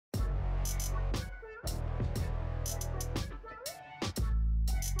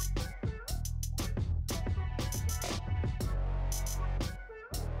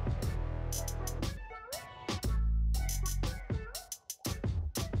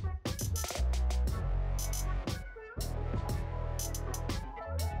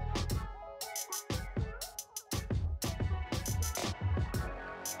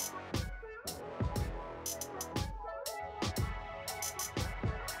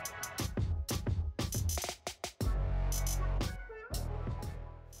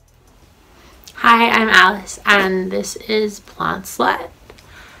Hi, I'm Alice and this is Plant Slut.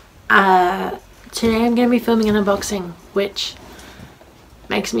 Today I'm going to be filming an unboxing, which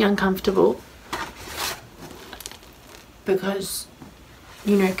makes me uncomfortable because,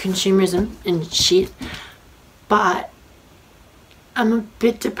 you know, consumerism and shit, but I'm a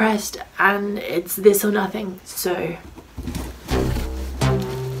bit depressed and it's this or nothing, so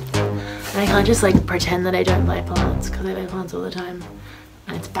I can't just like pretend that I don't buy plants, because I buy plants all the time.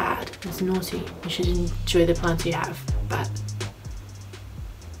 And it's bad, it's naughty. You should enjoy the plants you have, but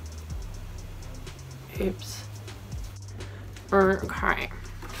oops. Okay,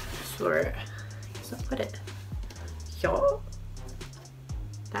 so I'll put it here.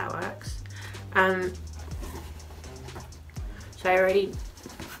 That works. So I already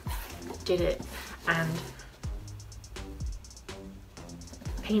did it, and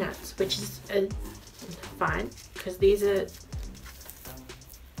peanuts, which is fine because they're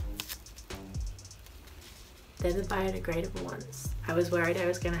the biodegradable ones. I was worried I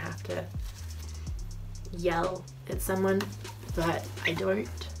was gonna have to yell at someone, but I don't.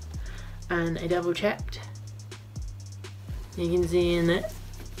 And I double checked. You can see in it,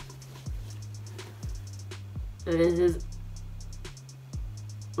 this is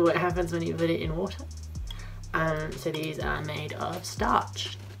what happens when you put it in water. So these are made of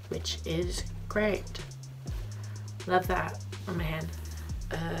starch, which is great. Love that on my hand.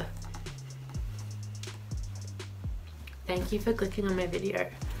 Thank you for clicking on my video.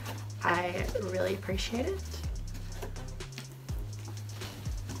 I really appreciate it.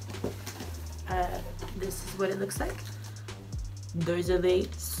 This is what it looks like. Those are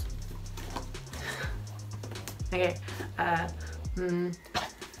these. Okay. But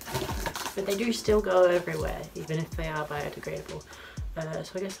they do still go everywhere, even if they are biodegradable.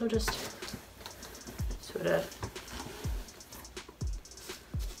 So I guess I'll just sort of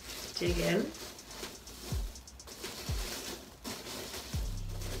dig in.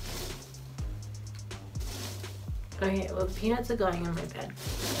 Okay, well the peanuts are going on my bed.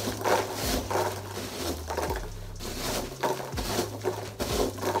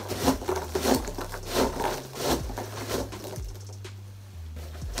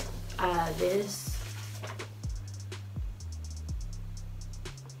 This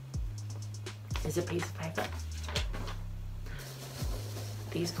is a piece of paper.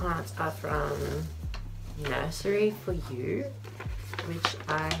 These plants are from Nursery for You, which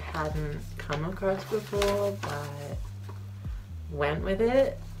I hadn't come across before, but went with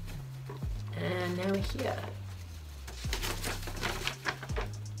it, and now we're here.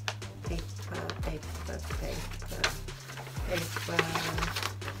 Paper, paper, paper, paper.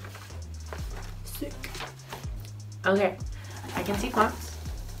 Sick. Okay, I can see plants.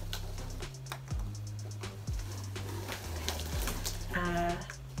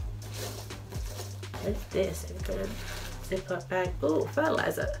 What's this? I've got a Ziploc bag. Oh,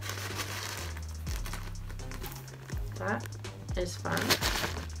 fertilizer. That is fun.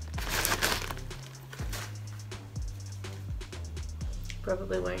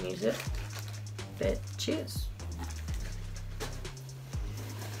 Probably won't use it, but cheers.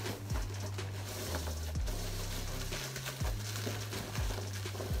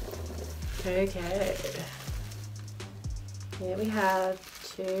 Okay. Here we have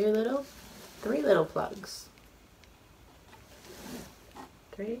three little plugs.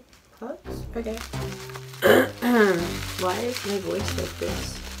 3 plugs? Okay. Why is my voice like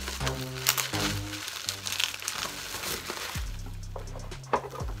this?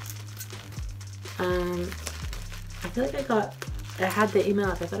 I feel like I had the email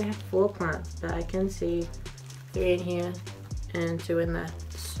up. I thought I had 4 plants, but I can see 3 in here and 2 in there.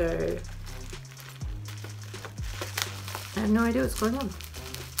 So I have no idea what's going on.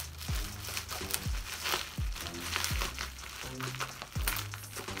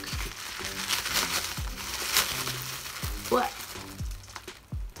 What?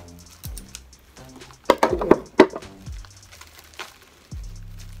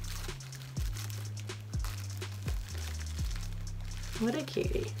 What a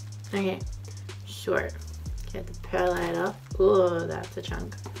cutie. Okay, sure. Get the perlite off. Oh, that's a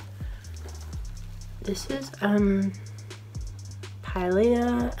chunk. This is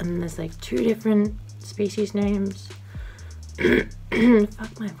Pilea, and there's like 2 different species names.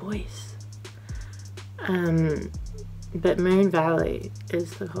 Fuck my voice. But Moon Valley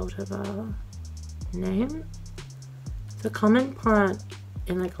is the cultivar name. It's a common plant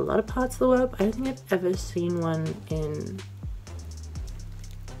in like a lot of parts of the world, but I don't think I've ever seen one in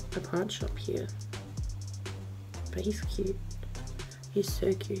a plant shop here. But he's cute. He's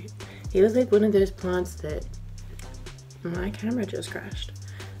so cute. He was like one of those plants that my camera just crashed.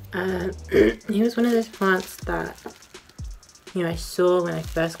 He was one of those plants that, you know, I saw when I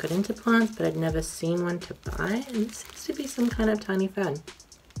first got into plants, but I'd never seen one to buy, and it seems to be some kind of tiny fern.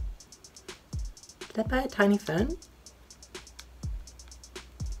 Did I buy a tiny fern?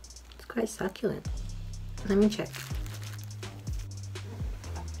 It's quite succulent. Let me check.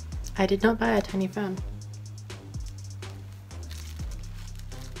 I did not buy a tiny fern.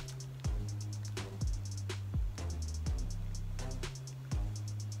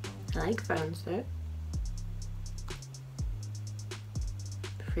 I like ferns though.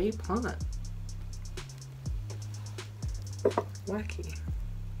 Free plant. Wacky.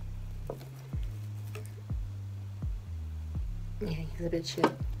 Yeah, he's a bit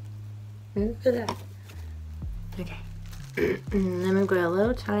shit. Look at that. Okay. Then we've got a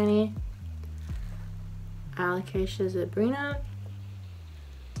little tiny Alocasia zebrina.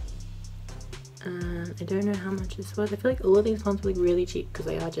 I don't know how much this was. I feel like all of these plants were like really cheap because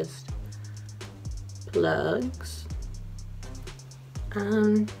they are just plugs.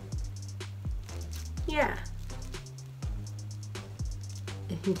 Yeah.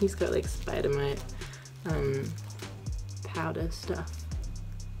 I think he's got like spider mite powder stuff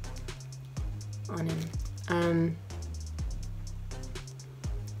on him.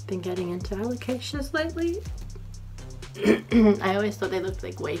 Been getting into alocasias lately. I always thought they looked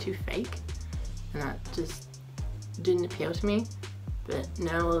like way too fake, and that just didn't appeal to me, but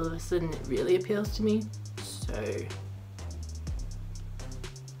now all of a sudden it really appeals to me, so stay.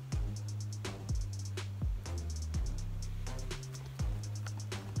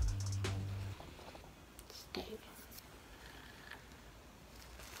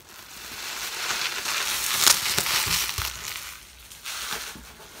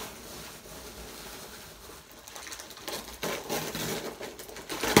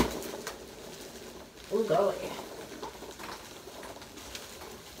 Oh golly.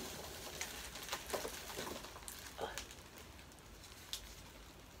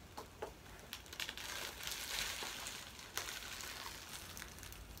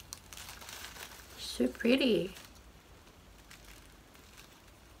 So pretty.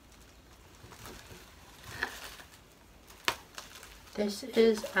 This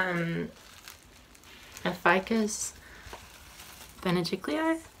is a ficus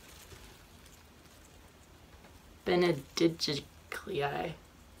berejiklian. Berejiklian.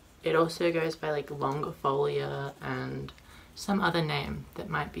 It also goes by like longifolia and some other name that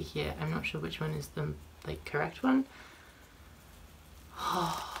might be here. I'm not sure which one is the like correct one.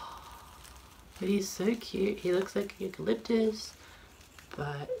 But he's so cute. He looks like eucalyptus,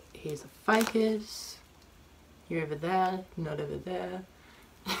 but he's a ficus. You're over there, not over there.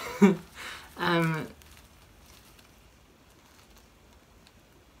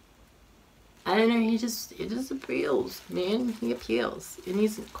 I don't know, it just appeals, man. He appeals, and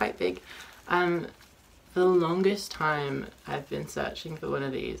he's quite big. For the longest time, I've been searching for one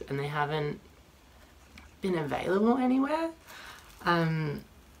of these, and they haven't been available anywhere. And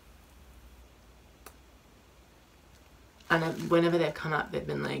whenever they've come up, they've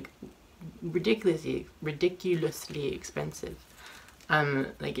been like ridiculously expensive.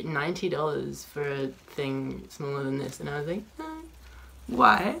 Like $90 for a thing smaller than this, and I was like,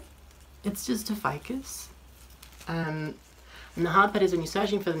 why? It's just a ficus. And the hard part is when you're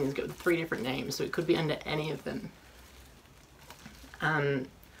searching for them, you've got 3 different names, so it could be under any of them.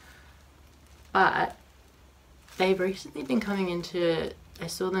 But they've recently been coming into, I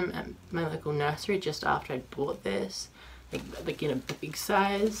saw them at my local nursery just after I'd bought this, like in a big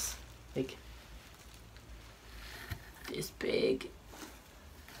size, like this big.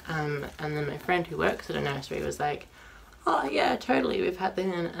 And then my friend who works at a nursery was like, oh yeah, totally, we've had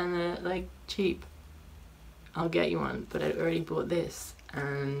them and they're like cheap. I'll get you one, but I already bought this,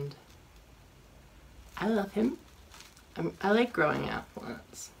 and I love him. I like growing out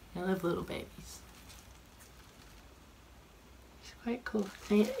plants. I love little babies. He's quite cool.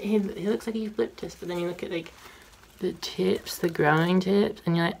 And he looks like a eucalyptus, but then you look at like the tips, the growing tips,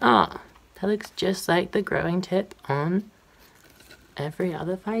 and you're like, oh, that looks just like the growing tip on every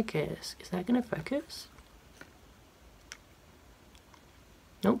other ficus. Is that gonna focus?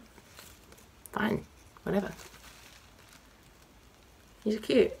 Nope. Fine. Whatever. He's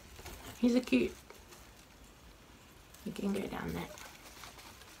cute. He's a cute. You can go down there.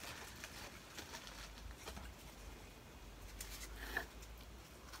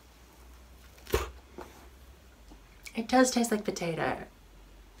 It does taste like potato.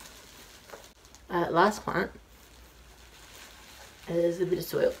 Last plant is a bit of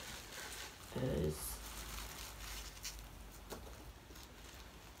soil.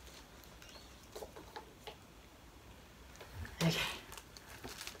 Okay.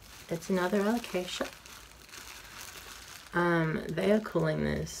 it's another alocasia. They are calling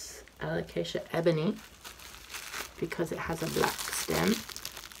this alocasia ebony because it has a black stem.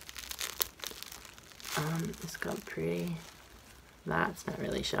 It's got pretty, that's not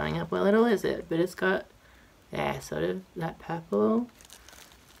really showing up well at all, is it? But it's got, yeah, sort of that purple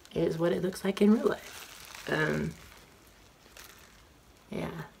is what it looks like in real life. Yeah,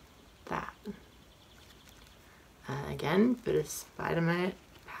 that. Again, bit of spider mite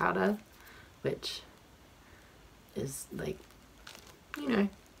powder, which is like, you know,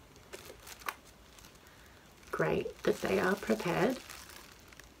 great that they are prepared.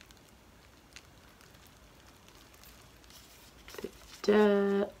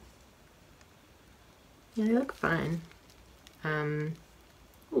 But, yeah, they look fine.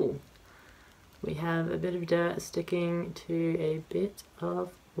 Ooh, we have a bit of dirt sticking to a bit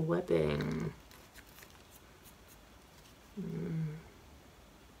of webbing.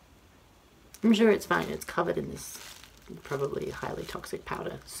 I'm sure it's fine. It's covered in this probably highly toxic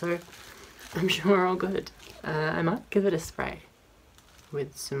powder, so I'm sure we're all good. I might give it a spray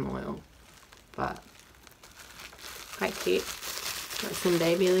with some oil, but quite cute. Got some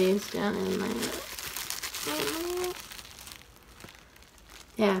baby leaves down in my,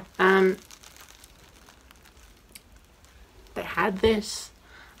 yeah. They had this.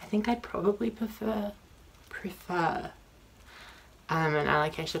 I think I'd probably prefer an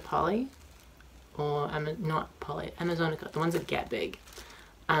alocasia poly, or not poly, Amazonica, the ones that get big.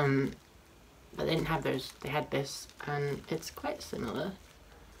 But they didn't have those. They had this, and it's quite similar.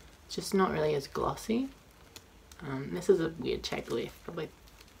 It's just not really as glossy. This is a weird shaped leaf. Probably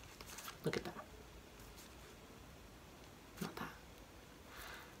look at that. Not that.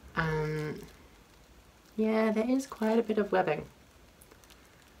 Yeah, there is quite a bit of webbing,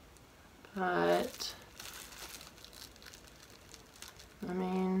 but I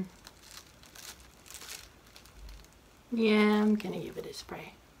mean, yeah, I'm gonna give it a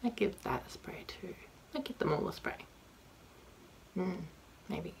spray. I give that a spray too. I give them all a spray.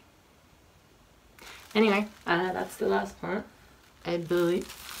 Maybe. Anyway, that's the last plant, I believe.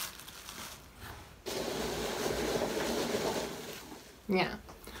 Yeah.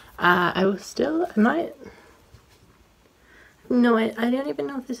 I might. No, I don't even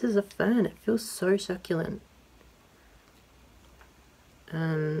know if this is a fern. It feels so succulent.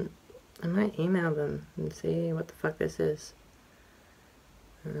 I might email them and see what the fuck this is.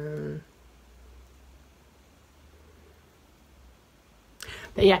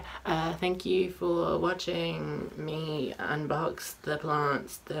 But yeah, thank you for watching me unbox the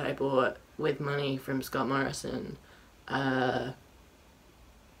plants that I bought with money from Scott Morrison.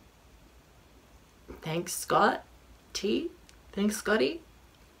 Thanks, Scott T. Thanks, Scotty.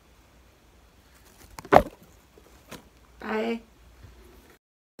 Bye.